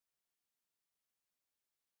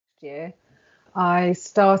last year. I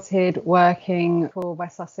started working for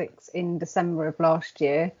West Sussex in December of last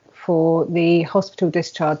year for the hospital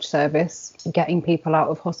discharge service, getting people out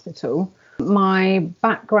of hospital. My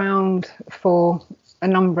background for a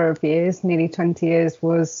number of years, nearly 20 years,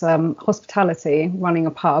 was hospitality, running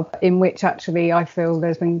a pub, in which actually I feel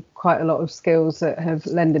there's been quite a lot of skills that have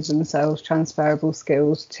lended themselves, transferable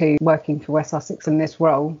skills, to working for West Sussex in this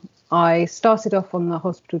role. I started off on the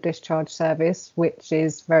hospital discharge service, which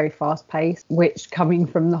is very fast paced, which coming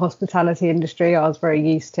from the hospitality industry, I was very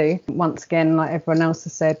used to. Once again, like everyone else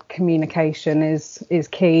has said, communication is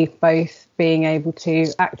key, both being able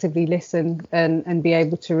to actively listen and be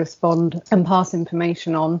able to respond and pass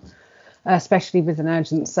information on, especially with an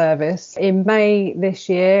urgent service. In May this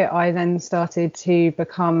year, I then started to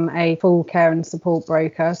become a full care and support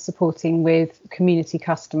broker, supporting with community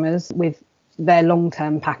customers with their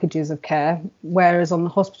long-term packages of care, whereas on the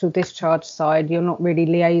hospital discharge side, you're not really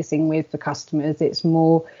liaising with the customers. It's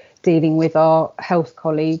more dealing with our health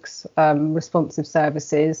colleagues, responsive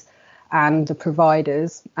services and the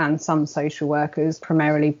providers and some social workers,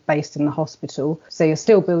 primarily based in the hospital. So you're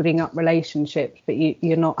still building up relationships, but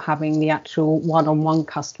you're not having the actual one-on-one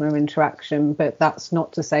customer interaction. But that's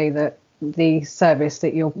not to say that the service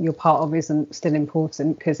that you're part of isn't still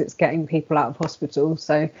important, because it's getting people out of hospital.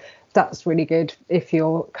 So that's really good if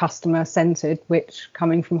you're customer centred, which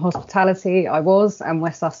coming from hospitality I was, and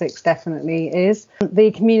West Sussex definitely is. The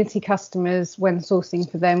community customers, when sourcing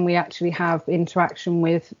for them, we actually have interaction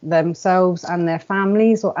with themselves and their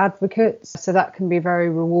families or advocates. So that can be very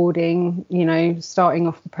rewarding, you know, starting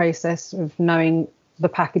off the process of knowing the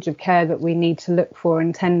package of care that we need to look for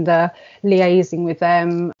and tender, liaising with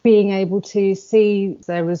them, being able to see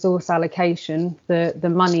their resource allocation, the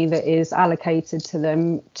money that is allocated to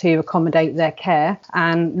them to accommodate their care,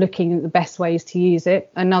 and looking at the best ways to use it.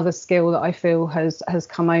 Another skill that I feel has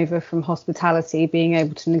come over from hospitality, being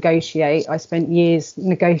able to negotiate. I spent years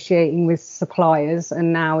negotiating with suppliers,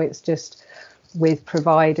 and now it's just with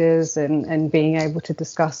providers and being able to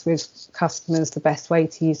discuss with customers the best way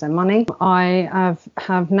to use their money. I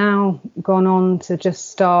have now gone on to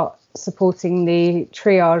just start supporting the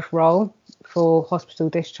triage role for hospital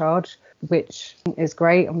discharge, which is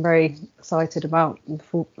great. I'm very excited about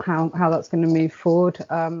how that's going to move forward.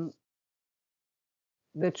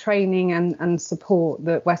 The training and support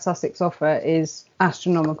that West Sussex offer is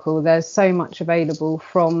astronomical. There's so much available,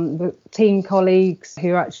 from the team colleagues who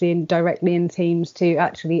are actually directly in teams to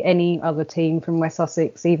actually any other team from West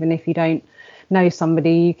Sussex. Even if you don't know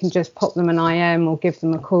somebody, you can just pop them an IM or give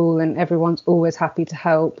them a call, and everyone's always happy to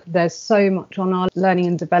help. There's so much on our learning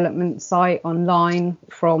and development site online,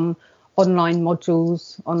 from online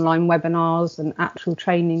modules, online webinars and actual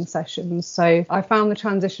training sessions. So I found the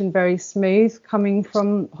transition very smooth coming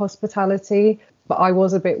from hospitality, but I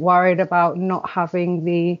was a bit worried about not having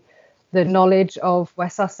the knowledge of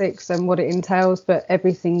West Sussex and what it entails, but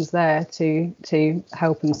everything's there to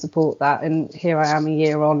help and support that. And here I am a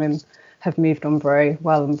year on and have moved on very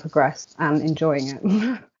well and progressed and enjoying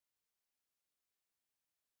it.